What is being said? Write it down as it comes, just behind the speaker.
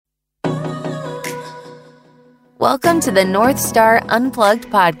Welcome to the North Star Unplugged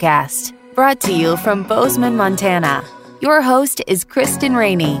podcast, brought to you from Bozeman, Montana. Your host is Kristen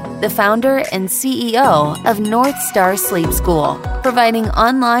Rainey, the founder and CEO of North Star Sleep School, providing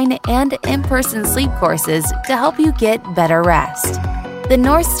online and in-person sleep courses to help you get better rest. The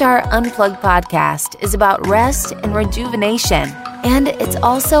North Star Unplugged podcast is about rest and rejuvenation, and it's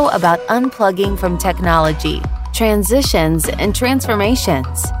also about unplugging from technology, transitions and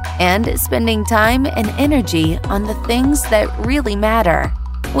transformations, and spending time and energy on the things that really matter,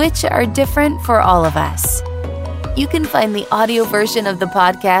 which are different for all of us. You can find the audio version of the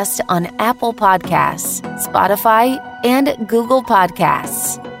podcast on Apple Podcasts, Spotify, and Google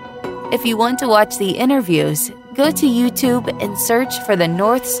Podcasts. If you want to watch the interviews, go to YouTube and search for the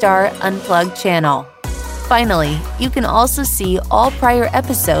North Star Unplugged channel. Finally, you can also see all prior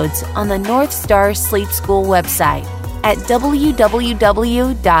episodes on the North Star Sleep School website at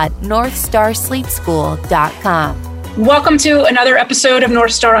www.northstarsleepschool.com. Welcome to another episode of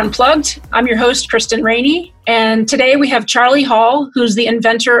North Star Unplugged. I'm your host, Kristen Rainey, and today we have Charlie Hall, who's the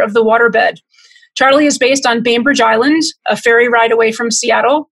inventor of the waterbed. Charlie is based on Bainbridge Island, a ferry ride away from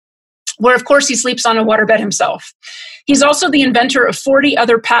Seattle, where of course he sleeps on a waterbed himself. He's also the inventor of 40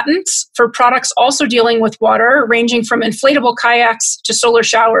 other patents for products also dealing with water, ranging from inflatable kayaks to solar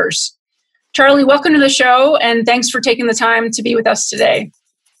showers. Charlie, welcome to the show, and thanks for taking the time to be with us today.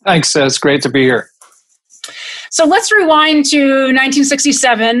 Thanks. It's great to be here. So let's rewind to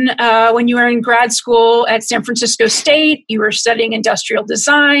 1967 when you were in grad school at San Francisco State. You were studying industrial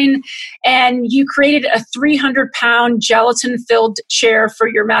design, and you created a 300-pound gelatin-filled chair for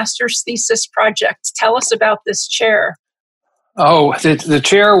your master's thesis project. Tell us about this chair. Oh, the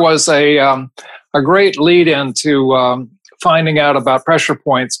chair was a great lead-in to finding out about pressure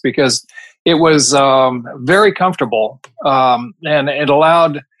points because it was very comfortable, and it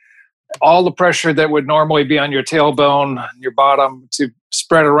allowed all the pressure that would normally be on your tailbone, your bottom, to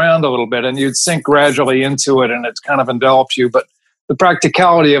spread around a little bit, and you'd sink gradually into it, and it kind of enveloped you. But the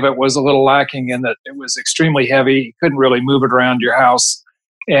practicality of it was a little lacking in that it was extremely heavy. You couldn't really move it around your house.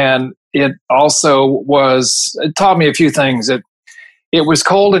 And it also it taught me a few things. It was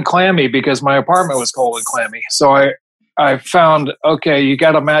cold and clammy because my apartment was cold and clammy. So I found, okay, you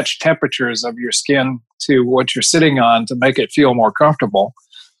got to match temperatures of your skin to what you're sitting on to make it feel more comfortable.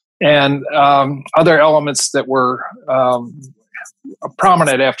 And other elements that were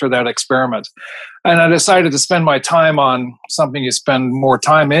prominent after that experiment. And I decided to spend my time on something you spend more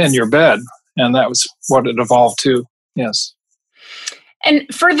time in, your bed. And that was what it evolved to, yes.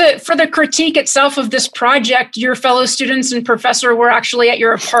 And for the critique itself of this project, your fellow students and professor were actually at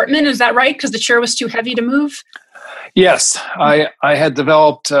your apartment. Is that right? Because the chair was too heavy to move? Yes, I had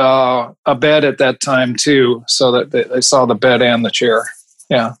developed a bed at that time too, so that they saw the bed and the chair.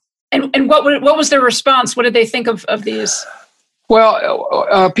 Yeah. And what was their response? What did they think of these?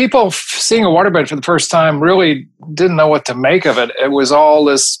 Well, people seeing a waterbed for the first time really didn't know what to make of it. It was all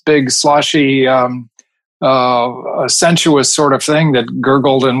this big sloshy, sensuous sort of thing that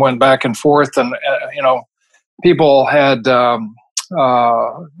gurgled and went back and forth, and people had no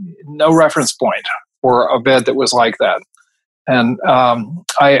reference point for a bed that was like that. And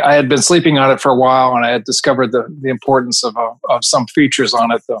I had been sleeping on it for a while, and I had discovered the importance of some features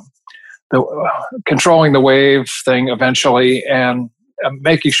on it, the controlling the wave thing eventually, and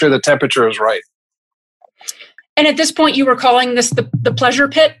making sure the temperature is right. And at this point, you were calling this the pleasure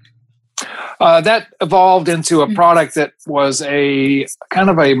pit? That evolved into a product that was a kind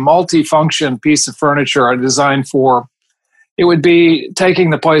of a multi-function piece of furniture I designed for. It would be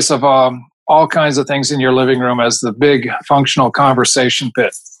taking the place of all kinds of things in your living room as the big functional conversation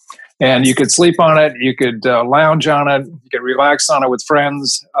pit. And you could sleep on it, you could lounge on it, you could relax on it with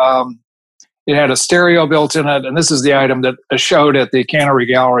friends. It had a stereo built in it, and this is the item that showed at the Cannery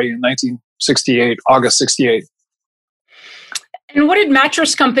Gallery in 1968, August 68. And what did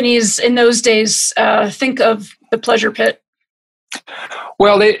mattress companies in those days think of the pleasure pit?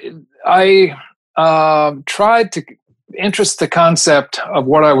 Well, I tried to interest the concept of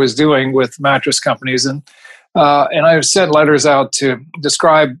what I was doing with mattress companies, and I sent letters out to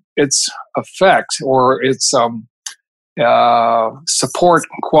describe its effect or its support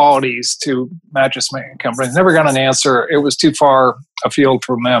qualities to mattress making companies. Never got an answer. It was too far afield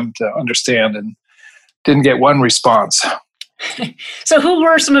from them to understand, and didn't get one response. So who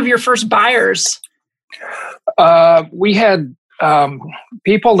were some of your first buyers? We had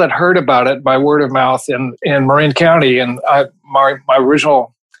people that heard about it by word of mouth in Marin County, and my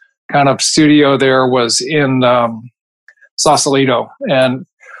original kind of studio there was in Sausalito, and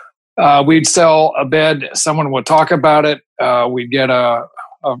we'd sell a bed. Someone would talk about it. We'd get a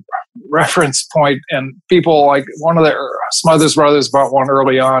a reference point, and people like one of the Smothers Brothers bought one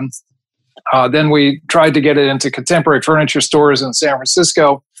early on. Then we tried to get it into contemporary furniture stores in San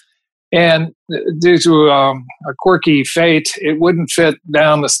Francisco. And due to a quirky fate, it wouldn't fit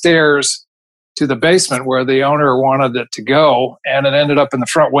down the stairs to the basement where the owner wanted it to go. And it ended up in the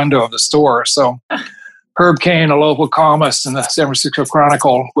front window of the store. So Herb Cain, a local columnist in the San Francisco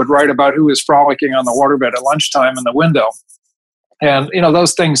Chronicle, would write about who was frolicking on the waterbed at lunchtime in the window. And,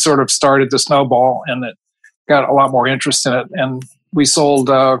 those things sort of started to snowball, and it got a lot more interest in it. And we sold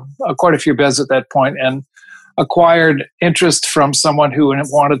quite a few beds at that point and acquired interest from someone who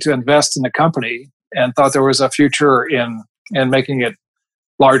wanted to invest in the company and thought there was a future in making it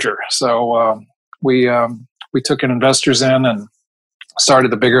larger. So we took in investors in and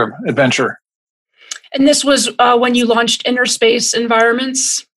started the bigger adventure. And this was when you launched Inner Space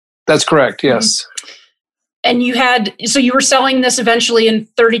Environments? That's correct, yes. And you were selling this eventually in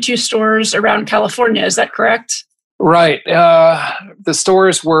 32 stores around California, is that correct? Right. The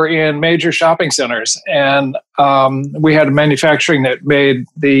stores were in major shopping centers, and we had manufacturing that made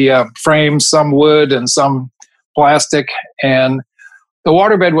the frames, some wood and some plastic. And the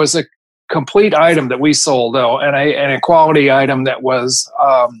waterbed was a complete item that we sold, though, and a quality item that was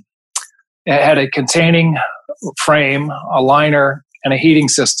it had a containing frame, a liner, and a heating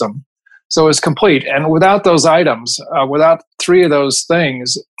system. So it was complete. And without those items, without three of those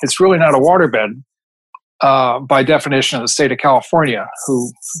things, it's really not a waterbed. By definition of the state of California,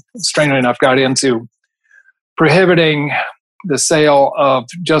 who, strangely enough, got into prohibiting the sale of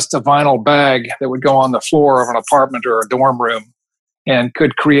just a vinyl bag that would go on the floor of an apartment or a dorm room and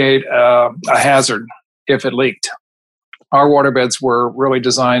could create a hazard if it leaked. Our waterbeds were really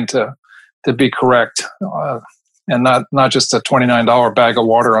designed to be correct and not just a $29 bag of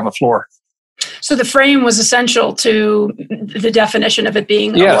water on the floor. So the frame was essential to the definition of it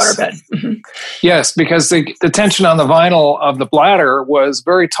being a waterbed. Mm-hmm. Yes, because the tension on the vinyl of the bladder was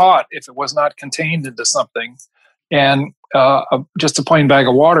very taut if it was not contained into something. And just a plain bag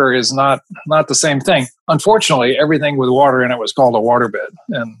of water is not the same thing. Unfortunately, everything with water in it was called a waterbed,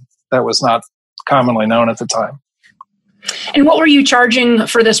 and that was not commonly known at the time. And what were you charging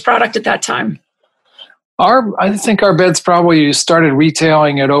for this product at that time? I think our beds probably started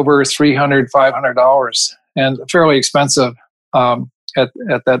retailing at over $300, $500, and fairly expensive at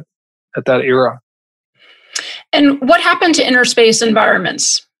that era. And what happened to Inner Space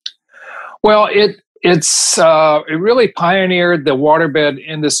Environments? Well, it really pioneered the waterbed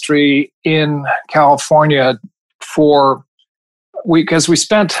industry in California because we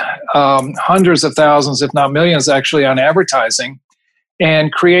spent hundreds of thousands, if not millions, actually, on advertising,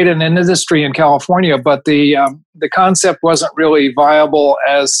 and created an industry in California, but the concept wasn't really viable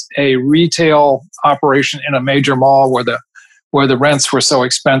as a retail operation in a major mall where the rents were so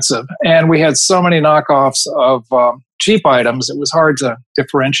expensive, and we had so many knockoffs of cheap items. It was hard to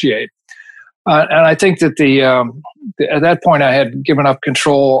differentiate, and I think that at that point I had given up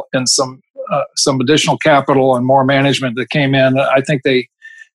control and some additional capital and more management that came in. I think they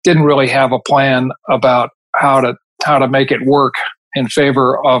didn't really have a plan about how to make it work in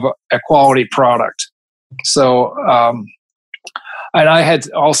favor of a quality product. So, and I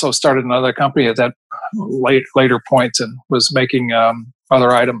had also started another company at that later point and was making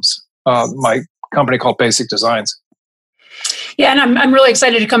other items. My company called Basic Designs. Yeah, and I'm really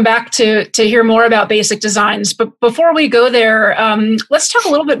excited to come back to hear more about Basic Designs. But before we go there, let's talk a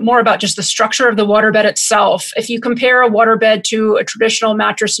little bit more about just the structure of the waterbed itself. If you compare a waterbed to a traditional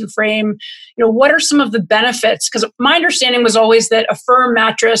mattress and frame, what are some of the benefits? Because my understanding was always that a firm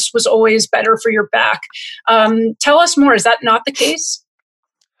mattress was always better for your back. Tell us more. Is that not the case?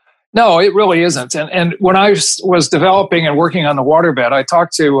 No, it really isn't. And when I was developing and working on the waterbed, I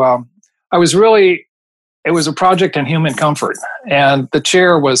talked to, it was a project in human comfort, and the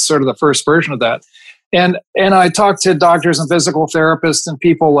chair was sort of the first version of that. And I talked to doctors and physical therapists and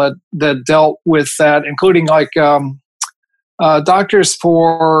people that dealt with that, including like doctors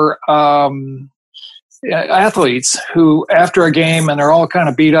for athletes who, after a game and they're all kind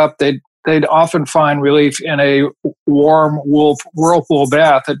of beat up, they'd often find relief in a warm whirlpool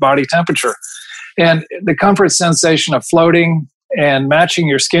bath at body temperature. And the comfort sensation of floating and matching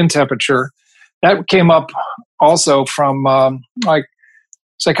your skin temperature, that came up also from like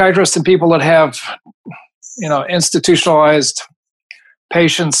psychiatrists and people that have, institutionalized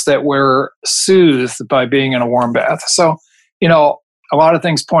patients that were soothed by being in a warm bath. So, a lot of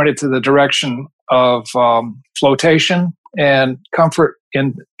things pointed to the direction of flotation and comfort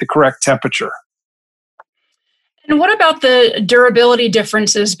in the correct temperature. And what about the durability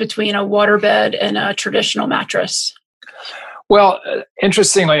differences between a waterbed and a traditional mattress? Well,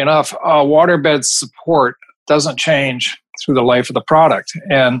 interestingly enough, waterbed support doesn't change through the life of the product.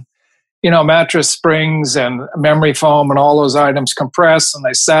 And, mattress springs and memory foam and all those items compress and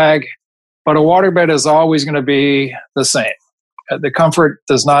they sag, but a waterbed is always going to be the same. The comfort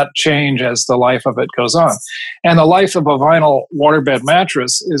does not change as the life of it goes on. And the life of a vinyl waterbed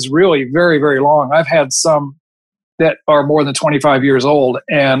mattress is really very, very long. I've had some that are more than 25 years old,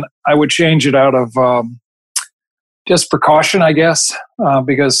 and I would change it out of just precaution, I guess,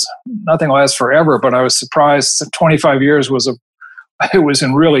 because nothing lasts forever. But I was surprised that 25 years it was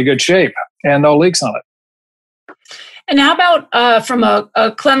in really good shape and no leaks on it. And how about from a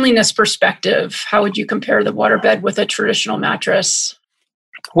cleanliness perspective? How would you compare the waterbed with a traditional mattress?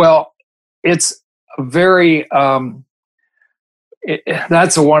 Well, it's very,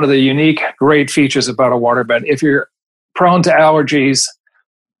 that's one of the unique, great features about a waterbed. If you're prone to allergies,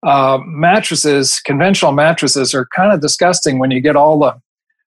 conventional mattresses are kind of disgusting when you get all the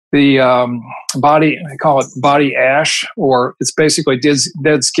body, I call it body ash, or it's basically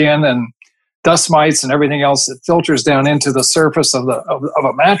dead skin and dust mites and everything else that filters down into the surface of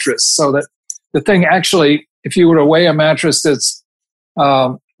a mattress. So that the thing actually, if you were to weigh a mattress that's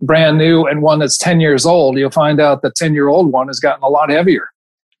brand new and one that's 10 years old, you'll find out the 10-year-old one has gotten a lot heavier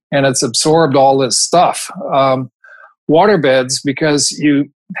and it's absorbed all this stuff. Waterbeds, because you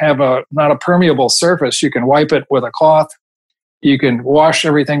have not a permeable surface, you can wipe it with a cloth. You can wash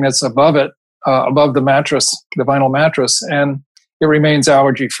everything that's above it, above the mattress, the vinyl mattress, and it remains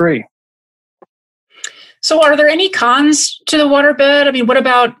allergy-free. So are there any cons to the waterbed? I mean, what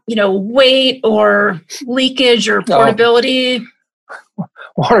about, weight or leakage or portability?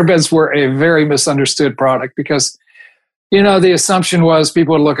 Waterbeds were a very misunderstood product because, the assumption was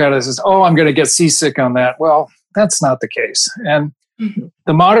people would look at it as, I'm going to get seasick on that. Well, that's not the case. And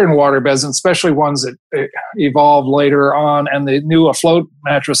the modern waterbeds, and especially ones that evolved later on, and the new afloat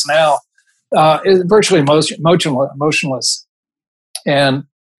mattress now, is virtually motionless. And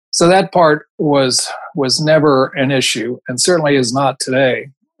so that part was never an issue, and certainly is not today.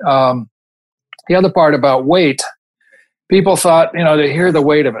 The other part about weight, people thought, they hear the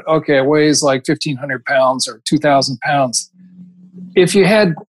weight of it. Okay, it weighs like 1,500 pounds or 2,000 pounds. If you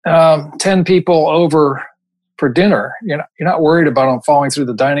had 10 people over for dinner, you're not worried about them falling through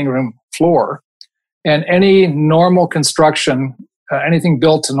the dining room floor. And any normal construction, anything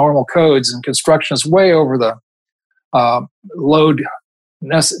built to normal codes and construction is way over the load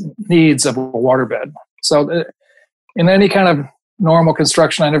needs of a waterbed. So in any kind of normal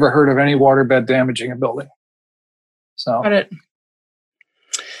construction, I never heard of any waterbed damaging a building. So. Got it.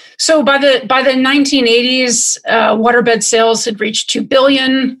 So by the 1980s, waterbed sales had reached 2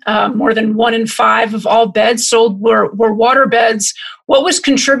 billion. More than 1 in 5 of all beds sold were waterbeds. What was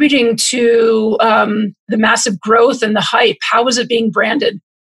contributing to the massive growth and the hype? How was it being branded?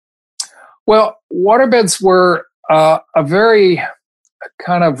 Well, waterbeds were a very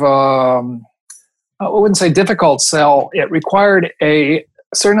kind of, I wouldn't say difficult sell. It required a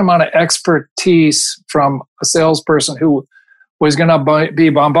certain amount of expertise from a salesperson who was going to be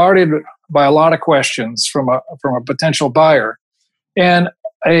bombarded by a lot of questions from a potential buyer. And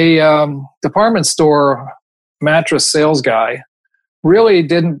a department store mattress sales guy really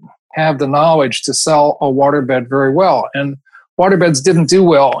didn't have the knowledge to sell a waterbed very well. And waterbeds didn't do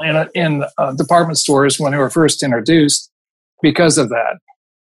well in department stores when they were first introduced because of that.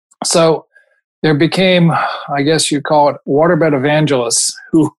 So there became, I guess you call it, waterbed evangelists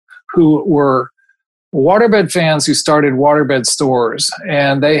who were waterbed fans who started waterbed stores,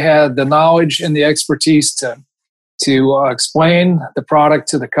 and they had the knowledge and the expertise to explain the product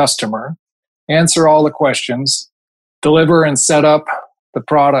to the customer, answer all the questions, deliver and set up the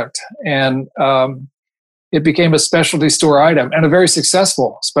product, and it became a specialty store item, and a very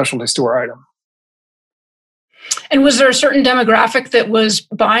successful specialty store item. And was there a certain demographic that was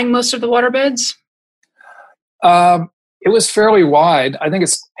buying most of the waterbeds? It was fairly wide. I think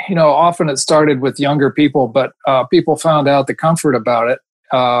it's, often it started with younger people, but people found out the comfort about it,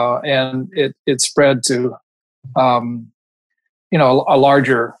 and it spread to, a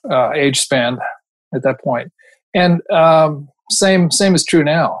larger age span at that point. And same is true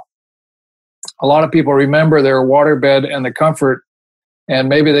now. A lot of people remember their waterbed and the comfort, and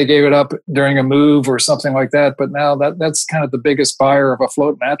maybe they gave it up during a move or something like that. But now that's kind of the biggest buyer of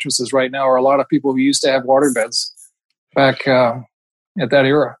afloat mattresses right now are a lot of people who used to have waterbeds back at that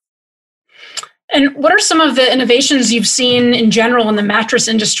era. And what are some of the innovations you've seen in general in the mattress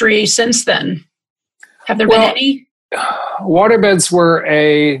industry since then? Have there been any? Waterbeds were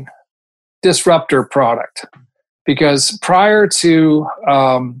a disruptor product because prior to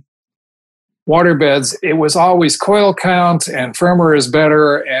waterbeds, it was always coil count and firmer is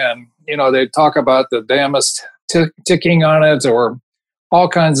better. And, they'd talk about the damnest ticking on it or all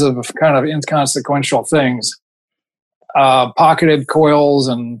kinds of kind of inconsequential things, pocketed coils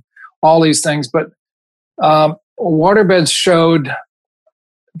and all these things. But waterbeds showed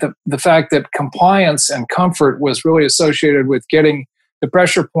the fact that compliance and comfort was really associated with getting the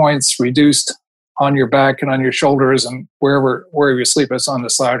pressure points reduced on your back and on your shoulders and wherever you sleep, it's on the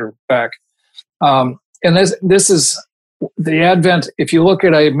side or back. And this is the advent. If you look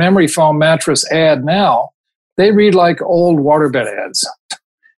at a memory foam mattress ad now, they read like old waterbed ads.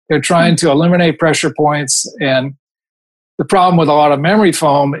 They're trying to eliminate pressure points, and the problem with a lot of memory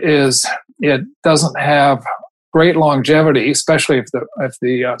foam is it doesn't have great longevity, especially if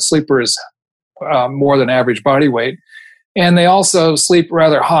the sleeper is more than average body weight. And they also sleep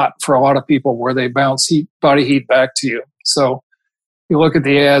rather hot for a lot of people, where they bounce body heat back to you. So you look at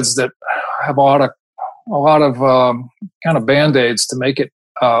the ads that have a lot of kind of Band-Aids to make it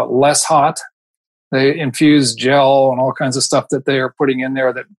less hot. They infuse gel and all kinds of stuff that they are putting in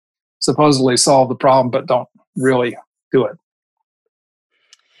there that supposedly solve the problem, but don't really do it.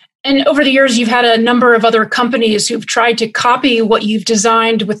 And over the years, you've had a number of other companies who've tried to copy what you've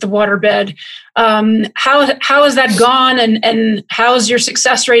designed with the waterbed. How has that gone, and how has your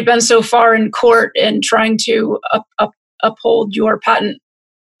success rate been so far in court in trying to uphold your patent?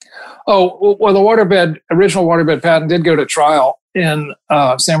 Oh, well, the original waterbed patent did go to trial in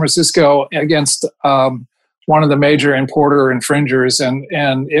San Francisco against one of the major importer infringers,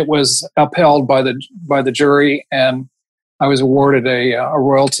 and it was upheld by the jury, and I was awarded a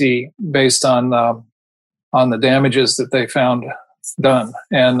royalty based on the damages that they found done,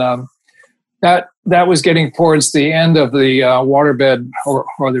 and that was getting towards the end of the waterbed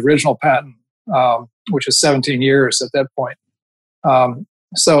or the original patent, which is 17 years at that point.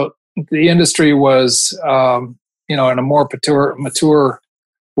 So the industry was, in a more mature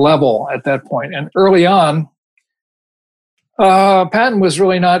level at that point, and early on, patent was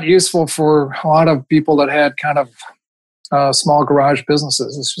really not useful for a lot of people that had kind of small garage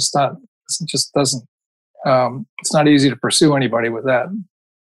businesses. It's not easy to pursue anybody with that.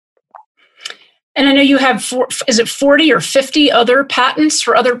 And I know you have 40 or 50 other patents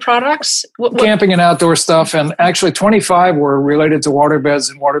for other products? Camping and outdoor stuff, and actually 25 were related to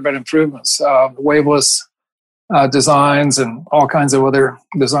waterbeds and waterbed improvements, waveless designs and all kinds of other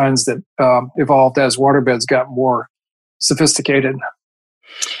designs that evolved as waterbeds got more sophisticated.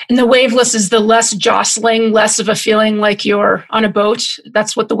 And the waveless is the less jostling, less of a feeling like you're on a boat.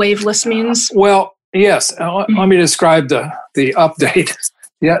 That's what the waveless means? Well, yes. Let me describe the update.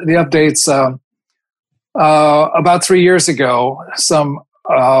 Yeah, the updates. About 3 years ago, some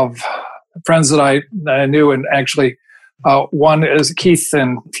of friends that I knew, and actually one is Keith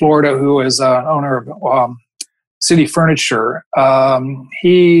in Florida, who is owner of City Furniture.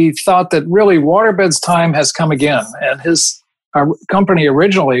 He thought that really waterbeds time has come again, and his company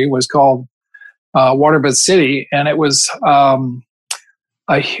originally was called Waterbed City, and it was a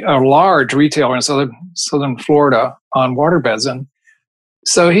large retailer in southern Florida on waterbeds. And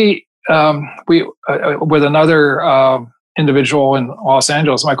so we with another individual in Los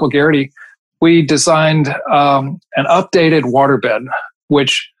Angeles, Michael Garrity, we designed an updated waterbed,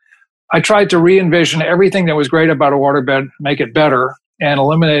 which I tried to re-envision everything that was great about a waterbed, make it better, and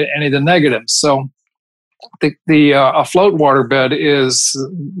eliminate any of the negatives. So a float waterbed is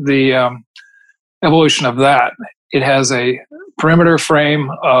the evolution of that. It has a perimeter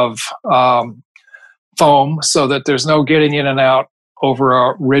frame of foam so that there's no getting in and out over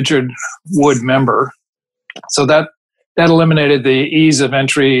a rigid wood member. So that eliminated the ease of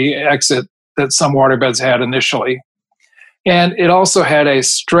entry, exit that some waterbeds had initially. And it also had a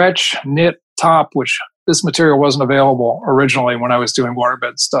stretch knit top, which this material wasn't available originally when I was doing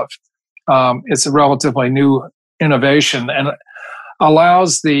waterbed stuff. It's a relatively new innovation and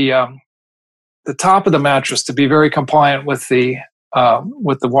allows the top of the mattress to be very compliant with the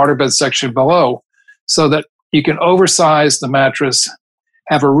waterbed section below, so that you can oversize the mattress,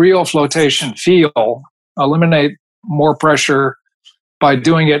 have a real flotation feel, eliminate more pressure by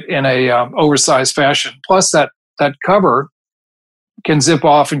doing it in a oversized fashion. Plus, that cover can zip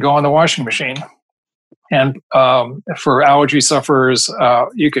off and go on the washing machine. And for allergy sufferers,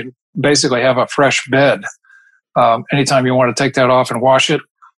 you can basically have a fresh bed. Anytime you want to take that off and wash it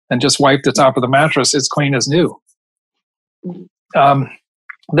and just wipe the top of the mattress, it's clean as new.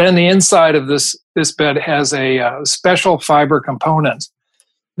 Then the inside of this bed has a special fiber component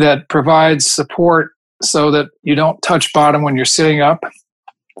that provides support so that you don't touch bottom when you're sitting up.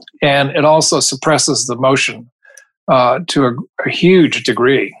 And it also suppresses the motion to a huge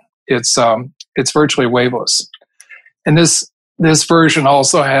degree. it's virtually waveless. And this version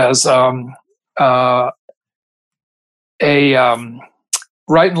also has a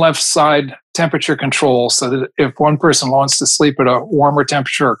right and left side temperature control, so that if one person wants to sleep at a warmer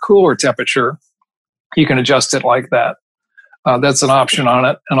temperature or cooler temperature, you can adjust it like that. That's an option on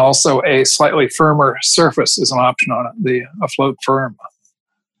it. And also a slightly firmer surface is an option on it, the Afloat Firm.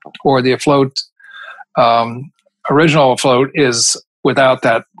 Or the Afloat, original Afloat is without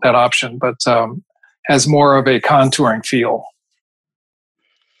that option, but has more of a contouring feel.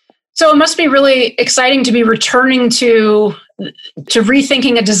 So it must be really exciting to be returning to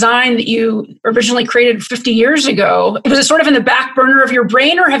rethinking a design that you originally created 50 years ago. Was it sort of in the back burner of your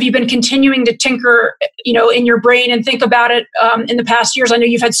brain, or have you been continuing to tinker, in your brain and think about it in the past years? I know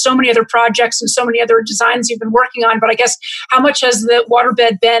you've had so many other projects and so many other designs you've been working on, but I guess how much has the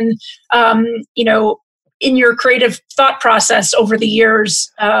waterbed been, in your creative thought process over the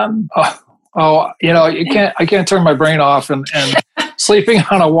years? I can't turn my brain off, and sleeping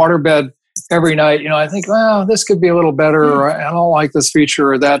on a waterbed every night, I think, well, this could be a little better, or I don't like this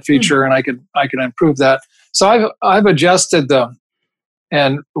feature or that feature, and I can improve that. So I've adjusted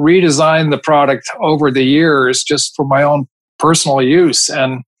and redesigned the product over the years just for my own personal use.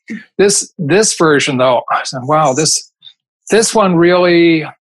 And this version, though, I said, wow, this one really.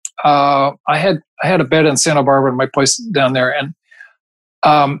 I had a bed in Santa Barbara in my place down there, and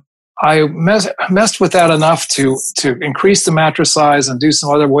I messed with that enough to increase the mattress size and do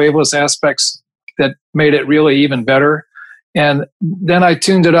some other waveless aspects that made it really even better. And then I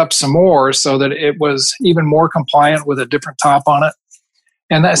tuned it up some more so that it was even more compliant with a different top on it.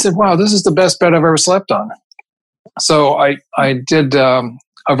 And I said, wow, this is the best bed I've ever slept on. So I did a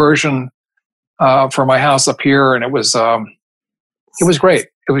version for my house up here, and it was great.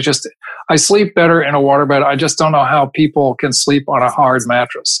 It was just, I sleep better in a waterbed. I just don't know how people can sleep on a hard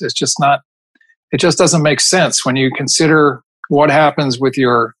mattress. It's just not, it just doesn't make sense when you consider what happens with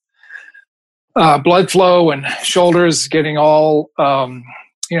your blood flow and shoulders getting all,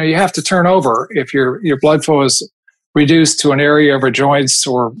 you have to turn over if your blood flow is reduced to an area of a joints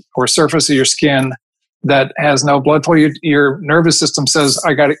or surface of your skin that has no blood flow. Your nervous system says,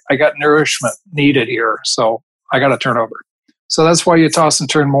 I got nourishment needed here, so I got to turn over. So that's why you toss and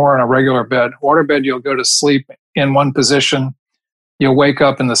turn more on a regular bed. Waterbed, you'll go to sleep in one position. You'll wake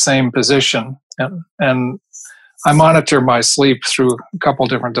up in the same position. And I monitor my sleep through a couple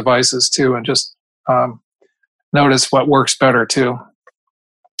different devices too, and just notice what works better too.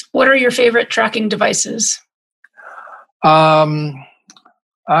 What are your favorite tracking devices? I've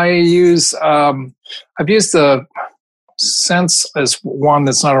used the Sense as one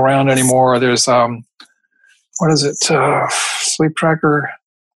that's not around anymore. There's what is it? Sleep tracker.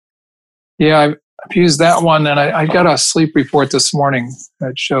 Yeah, I've used that one, and I got a sleep report this morning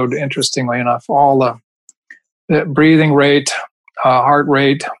that showed, interestingly enough, all the breathing rate, heart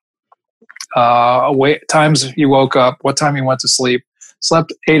rate, times you woke up, what time you went to sleep.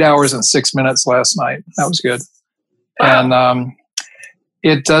 Slept 8 hours and 6 minutes last night. That was good. Wow. And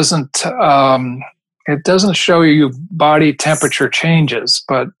it doesn't show you body temperature changes,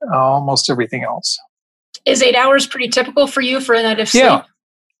 but almost everything else. Is 8 hours pretty typical for you for a night of sleep?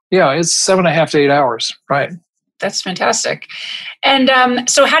 Yeah, it's 7.5 to 8 hours, right? That's fantastic. And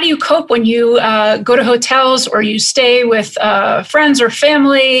so how do you cope when you go to hotels or you stay with friends or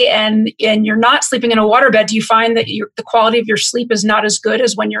family and you're not sleeping in a waterbed? Do you find that the quality of your sleep is not as good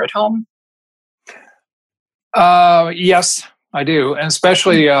as when you're at home? Yes, I do. And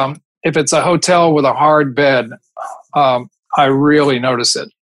especially if it's a hotel with a hard bed, I really notice it.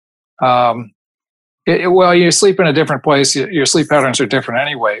 Well, you sleep in a different place. Your sleep patterns are different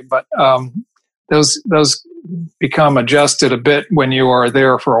anyway, but those become adjusted a bit when you are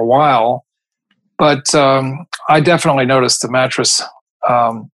there for a while. But I definitely notice the mattress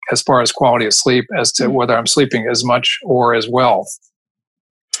as far as quality of sleep as to whether I'm sleeping as much or as well.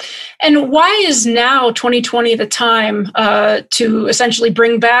 And why is now 2020 the time to essentially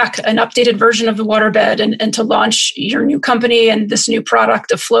bring back an updated version of the waterbed and to launch your new company and this new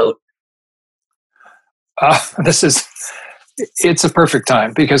product Afloat? It's a perfect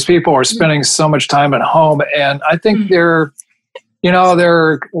time because people are spending so much time at home, and I think they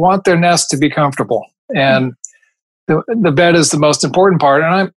want their nest to be comfortable, and the bed is the most important part.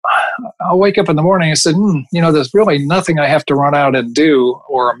 And I'll wake up in the morning and say, there's really nothing I have to run out and do,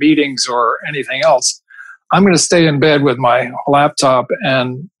 or meetings or anything else. I'm going to stay in bed with my laptop,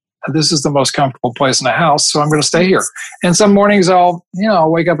 and this is the most comfortable place in the house, so I'm going to stay here. And some mornings I'll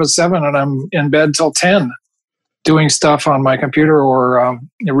wake up at 7 and I'm in bed till 10 doing stuff on my computer or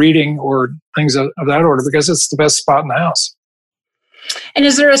reading or things of that order because it's the best spot in the house. And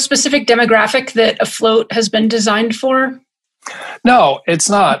is there a specific demographic that a float has been designed for? No, it's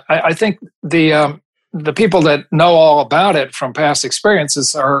not. I think the people that know all about it from past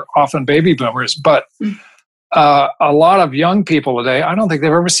experiences are often baby boomers, but a lot of young people today, I don't think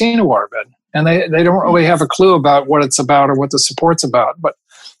they've ever seen a waterbed, and they don't really have a clue about what it's about or what the support's about. But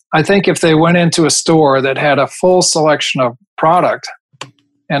I think if they went into a store that had a full selection of product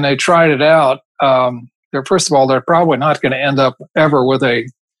and they tried it out, first of all, they're probably not going to end up ever with a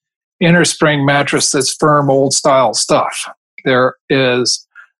inner spring mattress that's firm, old style stuff. There is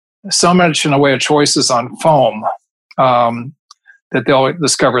so much in the way of choices on foam that they'll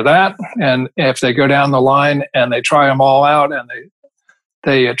discover that. And if they go down the line and they try them all out and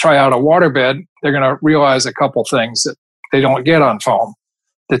they try out a waterbed, they're going to realize a couple things that they don't get on foam.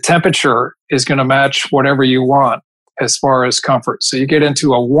 The temperature is going to match whatever you want as far as comfort. So you get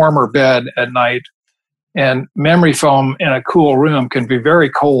into a warmer bed at night, and memory foam in a cool room can be very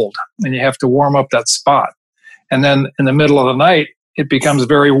cold, and you have to warm up that spot. And then in the middle of the night, it becomes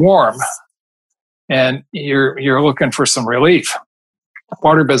very warm, and you're looking for some relief.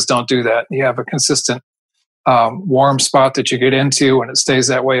 Waterbeds don't do that. You have a consistent warm spot that you get into, and it stays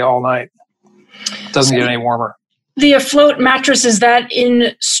that way all night. It doesn't get any warmer. The Afloat mattress, is that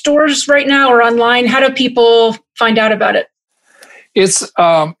in stores right now or online? How do people find out about it? It's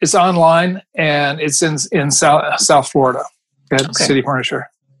online, and it's in South Florida at City Furniture.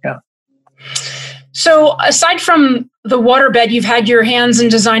 Yeah. So aside from the waterbed, you've had your hands in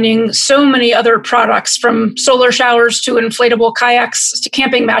designing so many other products, from solar showers to inflatable kayaks to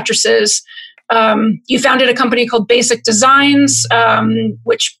camping mattresses. You founded a company called Basic Designs,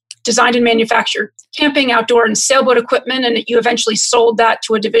 which designed and manufactured camping, outdoor, and sailboat equipment, and you eventually sold that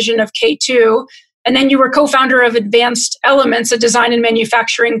to a division of K2. And then you were co-founder of Advanced Elements, a design and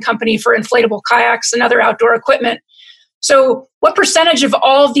manufacturing company for inflatable kayaks and other outdoor equipment. So what percentage of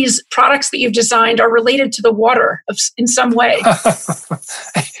all of these products that you've designed are related to the water in some way?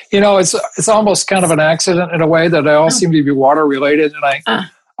 It's almost kind of an accident in a way that they all seem to be water related. And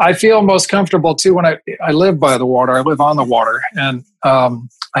I feel most comfortable too when I live by the water. I live on the water, and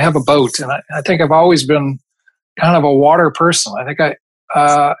I have a boat, and I think I've always been kind of a water person. I think at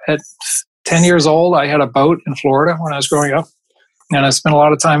 10 years old, I had a boat in Florida when I was growing up, and I spent a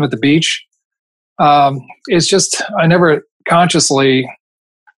lot of time at the beach. It's just, I never consciously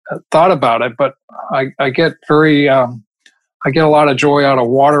thought about it, but I get I get a lot of joy out of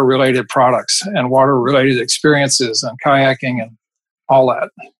water-related products and water-related experiences and kayaking and all that.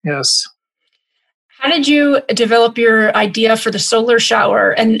 Yes. How did you develop your idea for the solar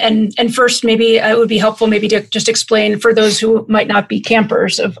shower? And first, maybe it would be helpful maybe to just explain for those who might not be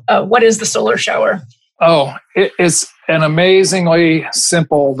campers of what is the solar shower? Oh, it's an amazingly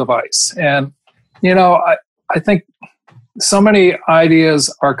simple device. And, I think so many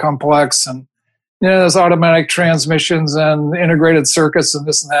ideas are complex, and, there's automatic transmissions and integrated circuits and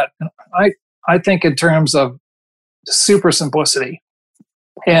this and that. And I think in terms of super simplicity.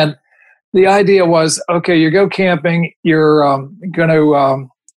 And the idea was, okay, you go camping, you're going to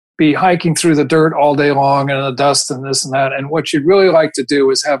be hiking through the dirt all day long and the dust and this and that. And what you'd really like to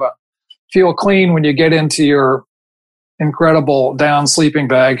do is feel clean when you get into your incredible down sleeping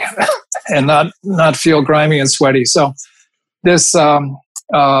bag and not feel grimy and sweaty. So this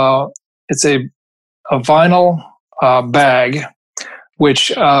it's a vinyl bag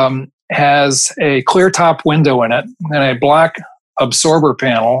which has a clear top window in it and a black absorber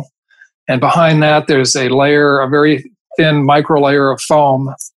panel. And behind that, there's a very thin micro layer of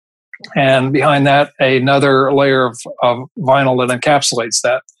foam. And behind that, another layer of vinyl that encapsulates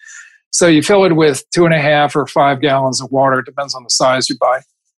that. So you fill it with 2.5 or 5 gallons of water, depends on the size you buy,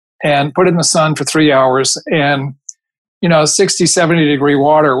 and put it in the sun for 3 hours. And, 60, 70 degree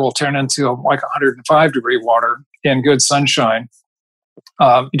water will turn into like 105 degree water in good sunshine.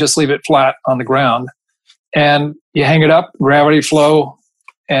 You just leave it flat on the ground and you hang it up, gravity flow,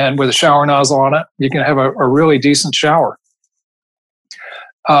 and with a shower nozzle on it, you can have a really decent shower.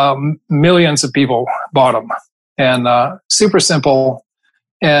 Millions of people bought them, and super simple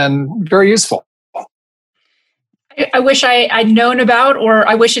and very useful. I wish I'd known about, or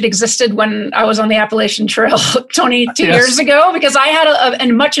I wish it existed when I was on the Appalachian Trail 22 years ago, because I had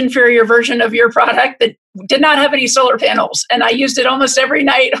a much inferior version of your product that did not have any solar panels. And I used it almost every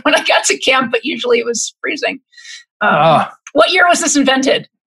night when I got to camp, but usually it was freezing. What year was this invented?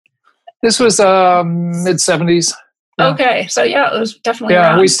 This was mid-70s. Yeah. Okay, so it was definitely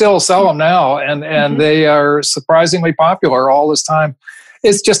around. We still sell them now, and they are surprisingly popular all this time.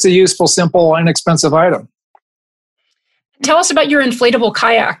 It's just a useful, simple, inexpensive item. Tell us about your inflatable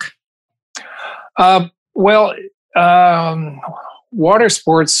kayak. water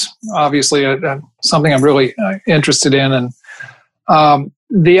sports, obviously, something I'm really interested in, and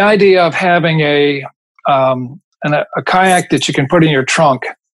the idea of having a kayak that you can put in your trunk,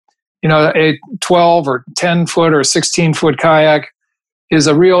 a 12 or 10 foot or 16 foot kayak is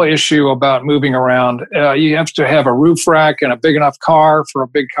a real issue about moving around. You have to have a roof rack and a big enough car for a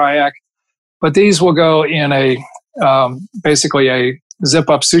big kayak, but these will go in basically a zip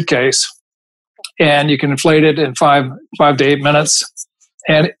up suitcase, and you can inflate it in 5 to 8 minutes.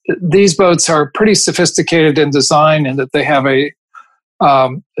 And these boats are pretty sophisticated in design in that they have a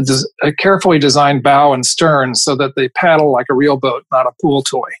carefully designed bow and stern so that they paddle like a real boat, not a pool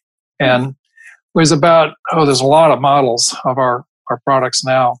toy. And there's a lot of models of our products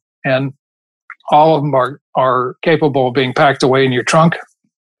now, and all of them are capable of being packed away in your trunk.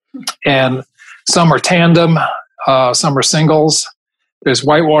 And some are tandem, some are singles. There's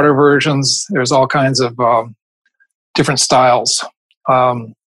whitewater versions. There's all kinds of different styles.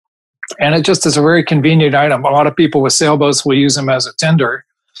 And it just is a very convenient item. A lot of people with sailboats will use them as a tender.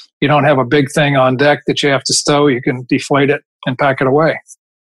 You don't have a big thing on deck that you have to stow. You can deflate it and pack it away.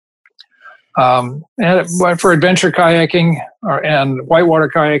 And for adventure kayaking and whitewater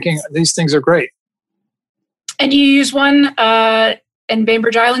kayaking, these things are great. And you use one in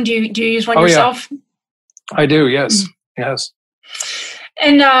Bainbridge Island? Do you use one yourself? Yeah. I do, yes. Mm-hmm. Yes.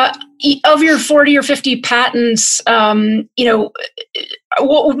 And of your 40 or 50 patents, what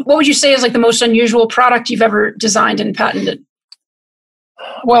would you say is like the most unusual product you've ever designed and patented?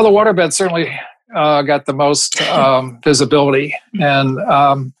 Well, the waterbed certainly got the most visibility,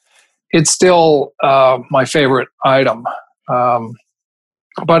 and it's still my favorite item.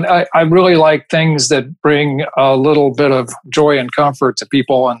 But I really like things that bring a little bit of joy and comfort to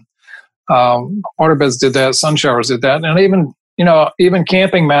people, and waterbeds did that, sun showers did that, and even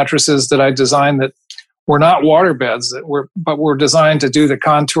camping mattresses that I designed that were not waterbeds but were designed to do the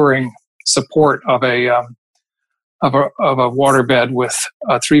contouring support of a waterbed with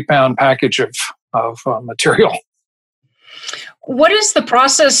a 3-pound package of material. What does the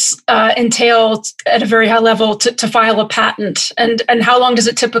process entail at a very high level to file a patent, and how long does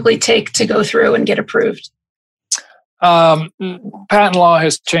it typically take to go through and get approved? Patent law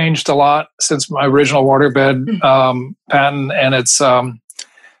has changed a lot since my original waterbed patent, and it's I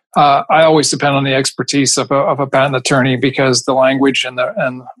always depend on the expertise of a patent attorney, because the language and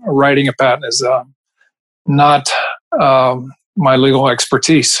writing a patent is not my legal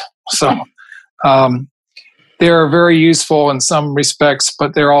expertise. So they're very useful in some respects,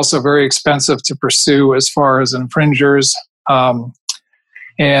 but they're also very expensive to pursue as far as infringers, and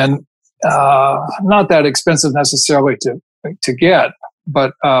not that expensive necessarily to get,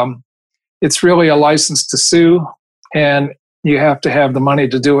 but it's really a license to sue, and you have to have the money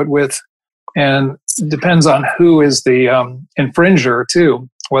to do it with, and it depends on who is the infringer too,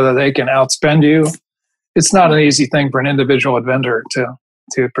 whether they can outspend you. It's not an easy thing for an individual inventor to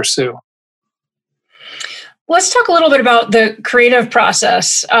pursue. Let's talk a little bit about the creative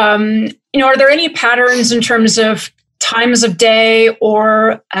process. Are there any patterns in terms of times of day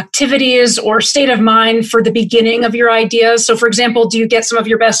or activities or state of mind for the beginning of your ideas? So, for example, do you get some of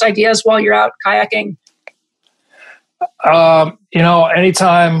your best ideas while you're out kayaking?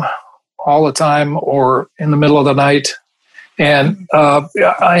 Anytime, all the time, or in the middle of the night. And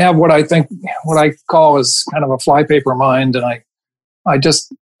I have what I call is kind of a flypaper mind, and I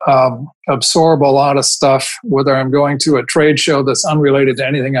just absorb a lot of stuff, whether I'm going to a trade show that's unrelated to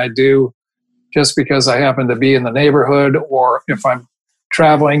anything I do, just because I happen to be in the neighborhood, or if I'm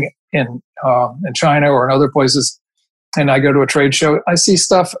traveling in China or in other places and I go to a trade show, I see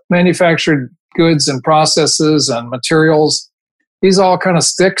stuff, manufactured goods and processes and materials. These all kind of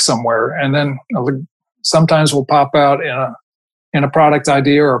stick somewhere, and then sometimes will pop out in a product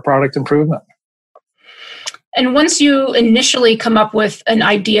idea or a product improvement. And once you initially come up with an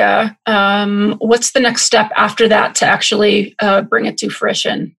idea, what's the next step after that to actually bring it to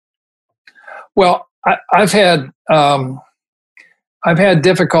fruition? Well, I've had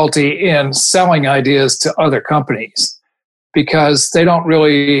difficulty in selling ideas to other companies because they don't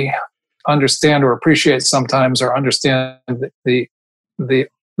really understand or appreciate sometimes, or understand the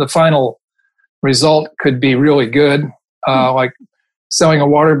final result could be really good. Like selling a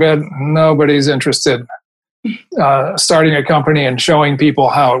waterbed, nobody's interested. Starting a company and showing people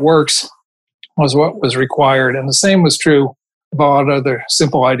how it works was what was required, and the same was true of a lot of other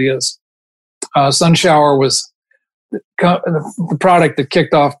simple ideas. Sunshower was the product that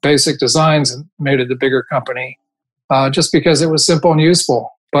kicked off Basic Designs and made it a bigger company, just because it was simple and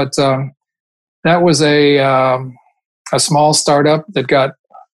useful. But that was a small startup that got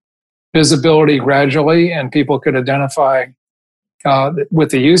visibility gradually, and people could identify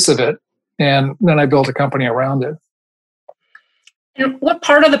with the use of it. And then I built a company around it. And what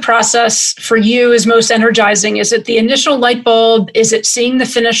part of the process for you is most energizing? Is it the initial light bulb? Is it seeing the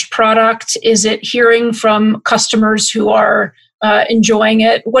finished product? Is it hearing from customers who are enjoying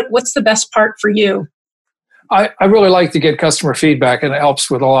it? What's the best part for you? I really like to get customer feedback, and it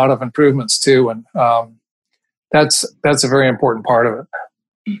helps with a lot of improvements too. And that's a very important part of it.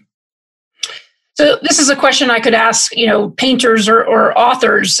 So this is a question I could ask, painters or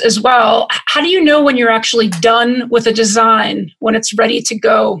authors as well. How do you know when you're actually done with a design, when it's ready to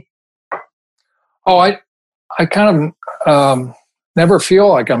go? Oh, I kind of never feel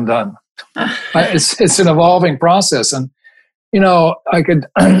like I'm done. It's an evolving process, and I could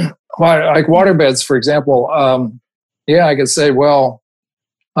like waterbeds, for example. I could say, well,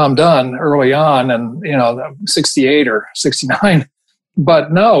 I'm done early on, and 68 or 69.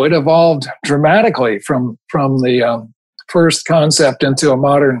 But no, it evolved dramatically from the first concept into a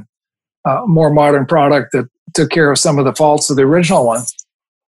more modern product that took care of some of the faults of the original one.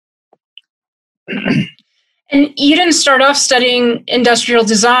 And you didn't start off studying industrial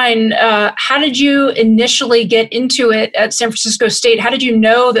design. How did you initially get into it at San Francisco State? How did you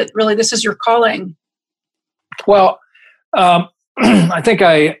know that really this is your calling? Well, I think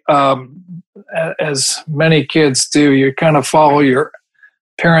as many kids do, you kind of follow your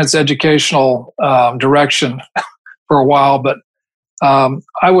parents' educational direction for a while, but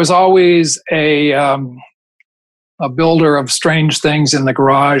I was always a builder of strange things in the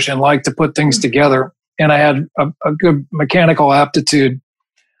garage and liked to put things together. And I had a good mechanical aptitude,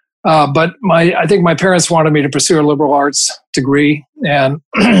 but I think my parents wanted me to pursue a liberal arts degree, and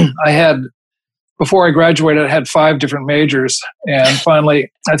before I graduated, I had 5 different majors, and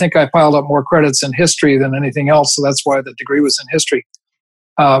finally, I think I piled up more credits in history than anything else, so that's why the degree was in history.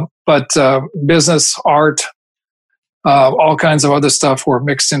 But business, art, all kinds of other stuff were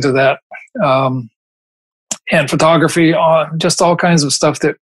mixed into that, and photography, just all kinds of stuff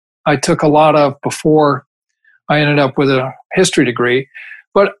that I took a lot of before I ended up with a history degree.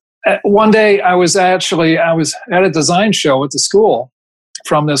 But one day I was at a design show at the school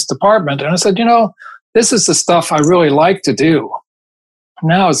from this department, and I said, this is the stuff I really like to do.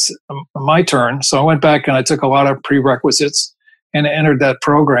 Now it's my turn. So I went back and I took a lot of prerequisites and entered that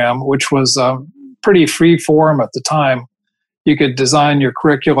program, which was pretty free form at the time. You could design your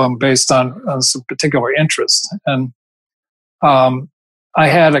curriculum based on some particular interest. And I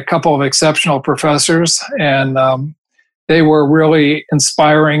had a couple of exceptional professors, and they were really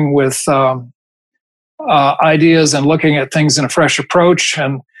inspiring with ideas and looking at things in a fresh approach.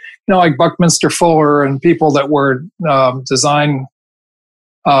 And, like Buckminster Fuller and people that were design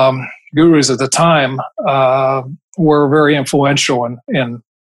gurus at the time were very influential in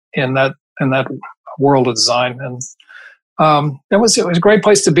that world of design. And it was a great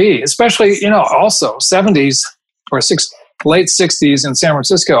place to be, especially, also 70s or late 60s in San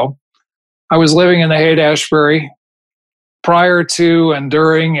Francisco. I was living in the Haight-Ashbury prior to and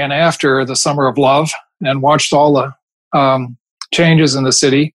during and after the Summer of Love, and watched all the changes in the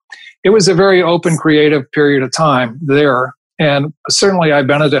city. It was a very open, creative period of time there, and certainly I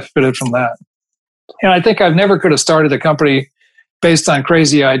benefited from that. And I think I never could have started a company based on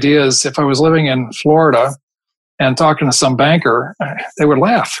crazy ideas. If I was living in Florida and talking to some banker, they would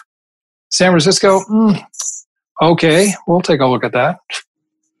laugh. San Francisco, okay, we'll take a look at that.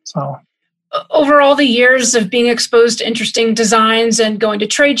 So, over all the years of being exposed to interesting designs and going to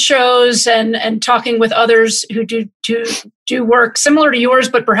trade shows and talking with others who do work similar to yours,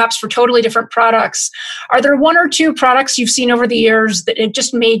 but perhaps for totally different products, are there 1 or 2 products you've seen over the years that it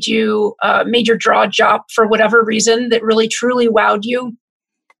just made your jaw drop for whatever reason, that really truly wowed you?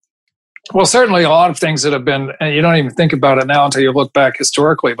 Well, certainly a lot of things that have been, and you don't even think about it now until you look back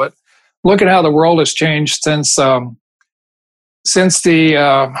historically, but look at how the world has changed since the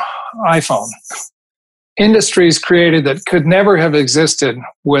iPhone. Industries created that could never have existed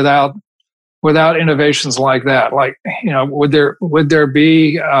without innovations like that. Like, would there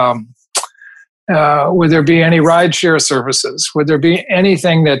be any rideshare services? Would there be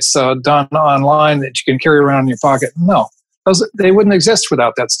anything that's done online that you can carry around in your pocket? No, they wouldn't exist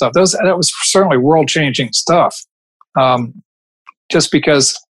without that stuff. That was certainly world-changing stuff. Just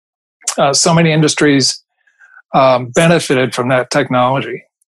because so many industries benefited from that technology.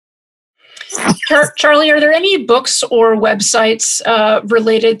 Charlie, are there any books or websites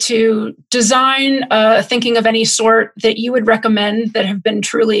related to design, thinking of any sort, that you would recommend that have been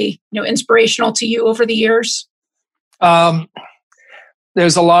truly, inspirational to you over the years?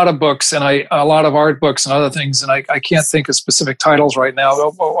 There's a lot of books, and a lot of art books and other things, and I can't think of specific titles right now.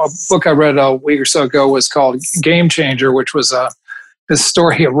 A book I read a week or so ago was called Game Changer, which was this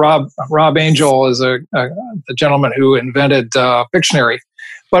story of Rob Angel is the gentleman who invented Pictionary.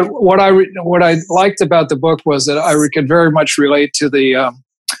 But what I liked about the book was that I could very much relate to the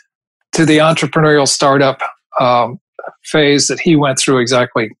entrepreneurial startup phase that he went through,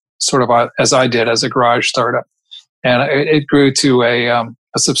 exactly sort of as I did as a garage startup, and it grew to a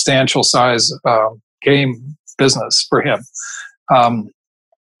substantial size game business for him.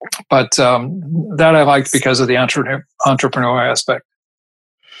 But that I liked because of the entrepreneur aspect.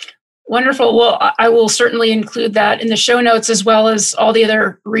 Wonderful. Well, I will certainly include that in the show notes, as well as all the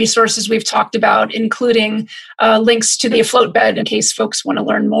other resources we've talked about, including links to the Afloat Bed in case folks want to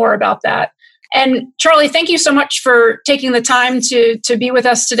learn more about that. And Charlie, thank you so much for taking the time to be with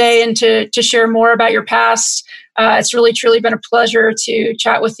us today and to share more about your past. It's really, truly been a pleasure to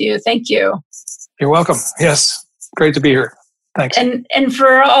chat with you. Thank you. You're welcome. Yes. Great to be here. Thanks. And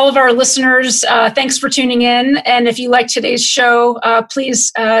for all of our listeners, thanks for tuning in. And if you like today's show,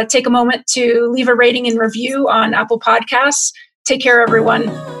 please take a moment to leave a rating and review on Apple Podcasts. Take care, everyone.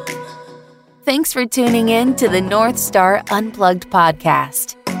 Thanks for tuning in to the North Star Unplugged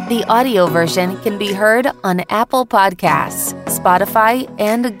podcast. The audio version can be heard on Apple Podcasts, Spotify,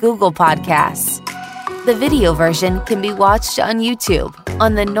 and Google Podcasts. The video version can be watched on YouTube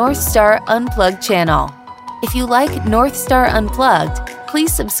on the North Star Unplugged channel. If you like North Star Unplugged,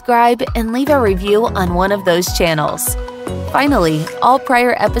 please subscribe and leave a review on one of those channels. Finally, all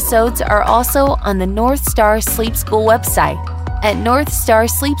prior episodes are also on the North Star Sleep School website at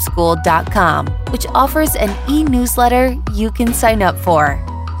northstarsleepschool.com, which offers an e-newsletter you can sign up for.